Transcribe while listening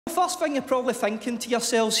The first thing you're probably thinking to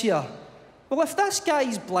yourselves here, well, if this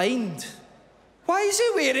guy's blind, why is he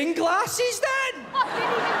wearing glasses then? I didn't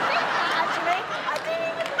even think that, actually. I didn't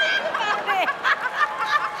even think about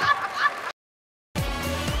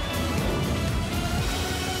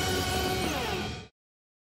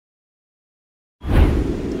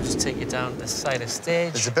it. Just take you down the side of the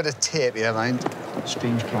stage. There's a bit of tape here, mind.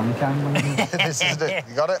 Strange cam. This is it.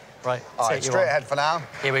 You got it? Right. All right, straight ahead for now.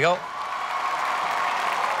 Here we go.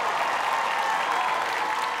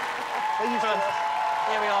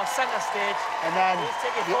 Here we are, centre stage. And then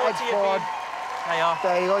take you your forward edge to your forward. beam. There you are.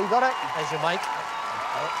 There you go, you got it? There's your mic.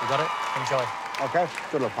 You got it. Enjoy. OK,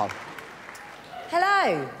 good luck, pal.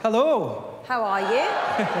 Hello. Hello. How are you?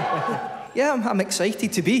 Yeah, I'm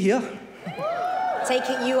excited to be here. Take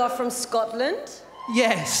it you are from Scotland?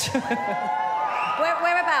 Yes.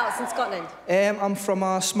 Whereabouts in Scotland? I'm from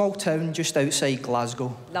a small town just outside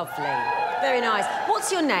Glasgow. Lovely. Very nice.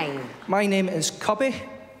 What's your name? My name is Cubby.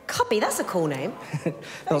 Cubby, that's a cool name.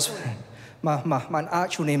 My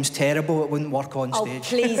actual name's terrible. It wouldn't work on stage. Oh,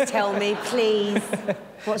 please tell me, please.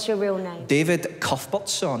 What's your real name? David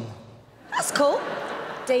Cuthbert's son. That's cool.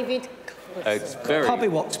 David. It's very... Cubby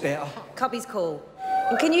works better. Cubby's cool.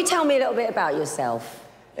 And can you tell me a little bit about yourself?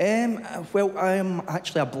 Well, I'm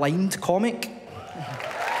actually a blind comic.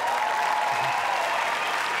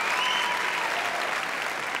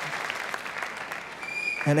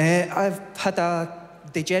 And I've had a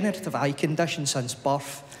degenerative eye condition since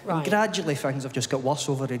birth. Right. And gradually things have just got worse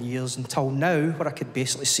over the years until now, where I could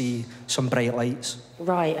basically see some bright lights.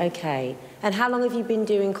 Right, OK. And how long have you been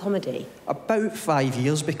doing comedy? About 5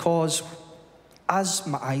 years, because as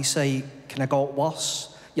my eyesight kind of got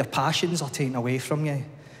worse, your passions are taken away from you.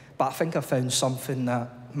 But I think I found something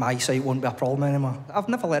that my eyesight won't be a problem anymore. I've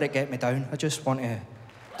never let it get me down. I just want to...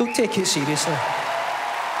 Don't take it seriously.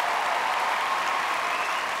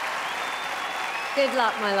 Good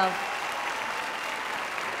luck, my love.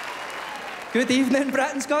 Good evening,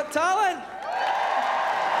 Britain's Got Talent.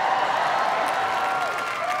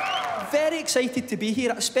 Very excited to be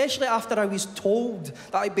here, especially after I was told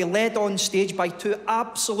that I'd be led on stage by two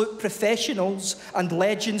absolute professionals and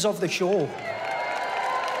legends of the show.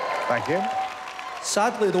 Thank you.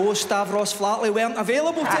 Sadly, though, Stavros Flatley weren't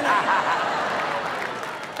available tonight.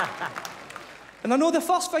 And I know the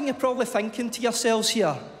first thing you're probably thinking to yourselves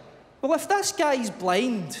here, well, if this guy's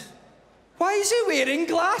blind, why is he wearing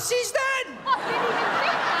glasses then? I didn't even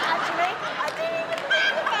think that, actually. I didn't even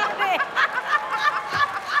think about it.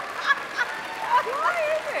 Why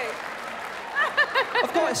is he?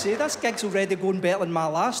 I've got to say, this gig's already going better than my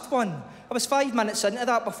last one. I was 5 minutes into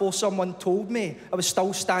that before someone told me I was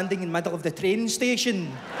still standing in the middle of the train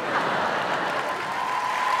station.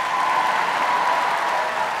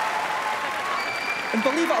 And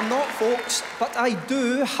believe it or not, folks, but I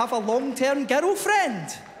do have a long-term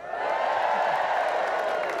girlfriend.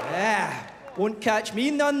 Yeah, won't catch me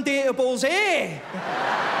in the undateables, eh?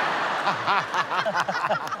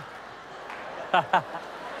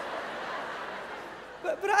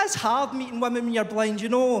 But it is hard meeting women when you're blind, you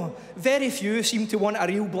know. Very few seem to want a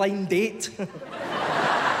real blind date.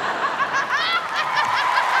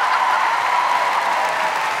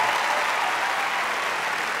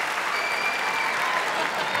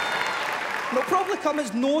 It'll probably come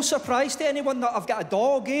as no surprise to anyone that I've got a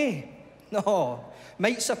dog, eh? No.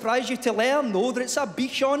 Might surprise you to learn, though, that it's a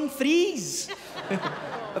Bichon Frise.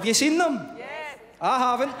 Have you seen them? Yeah. I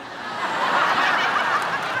haven't.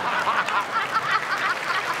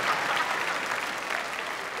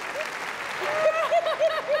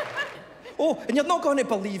 Oh, and you're not going to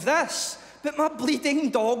believe this, but my bleeding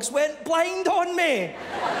dogs went blind on me.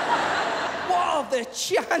 What are the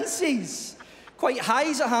chances? Quite high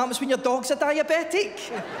as it happens when your dog's a diabetic.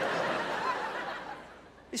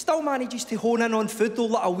 He still manages to hone in on food, though,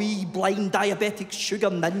 like a wee blind diabetic sugar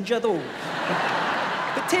ninja, though.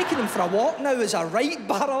 But taking him for a walk now is a right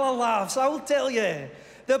barrel of laughs, I'll tell you.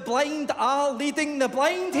 The blind are leading the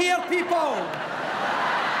blind here, people.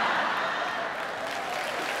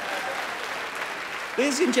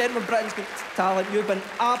 Ladies and gentlemen, Britain's Got Talent, you've been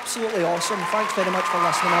absolutely awesome. Thanks very much for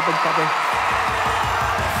listening. I've been Cubby.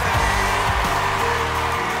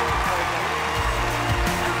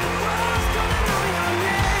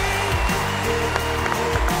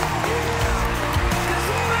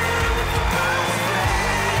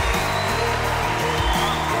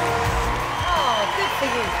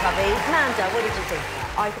 Amanda, what did you think?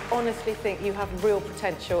 I honestly think you have real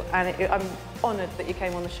potential, and I'm honoured that you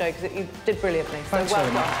came on the show because you did brilliantly. So Thanks well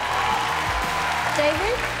very done. much.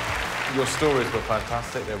 David? Your stories were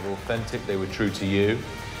fantastic. They were authentic. They were true to you.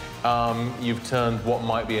 You've turned what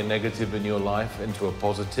might be a negative in your life into a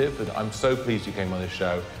positive, and I'm so pleased you came on this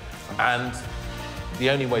show. And the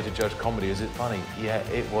only way to judge comedy is it funny. Yeah,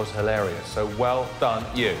 it was hilarious. So well done,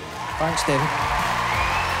 you. Thanks, David.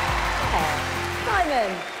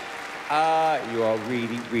 Simon. You are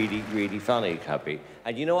really, really, really funny, Cubby.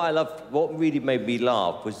 And you know what I loved? What really made me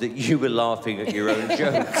laugh was that you were laughing at your own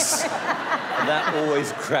jokes. And that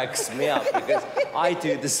always cracks me up, because I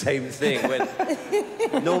do the same thing when...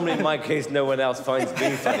 Normally, in my case, no one else finds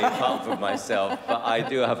me funny apart from myself, but I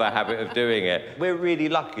do have a habit of doing it. We're really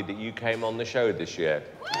lucky that you came on the show this year.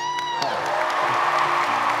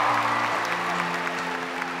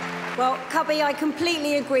 Well, Cubby, I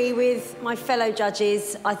completely agree with my fellow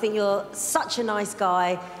judges. I think you're such a nice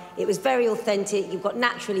guy. It was very authentic. You've got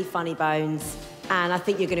naturally funny bones. And I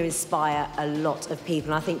think you're going to inspire a lot of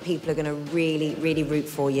people. And I think people are going to really, really root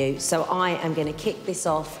for you. So I am going to kick this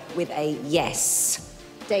off with a yes.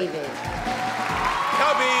 David.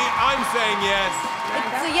 Cubby, I'm saying yes.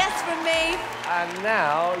 It's a yes from me. And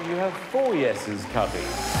now you have 4 yeses, Cubby.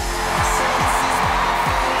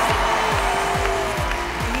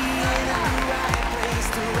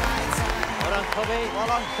 Well done, Cubby.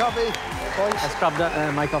 Well on, Cubby. Let's grab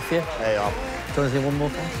that mic off here. There you are. Do you want to say one more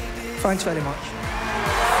time? Thanks very much.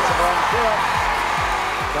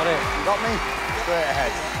 Got it. You got me? Straight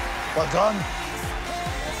ahead. Well done.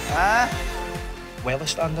 Well,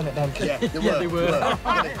 standing it down. Yeah, they were.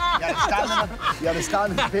 You had a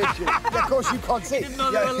standing ovation. Yeah, of course, you can't see. didn't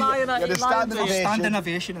know they were lying at you. Standing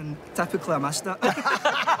ovation, and typically I missed it.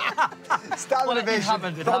 Standing Well, it ovation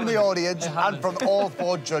happened, from the audience and from all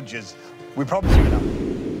 4 judges. We promise you that.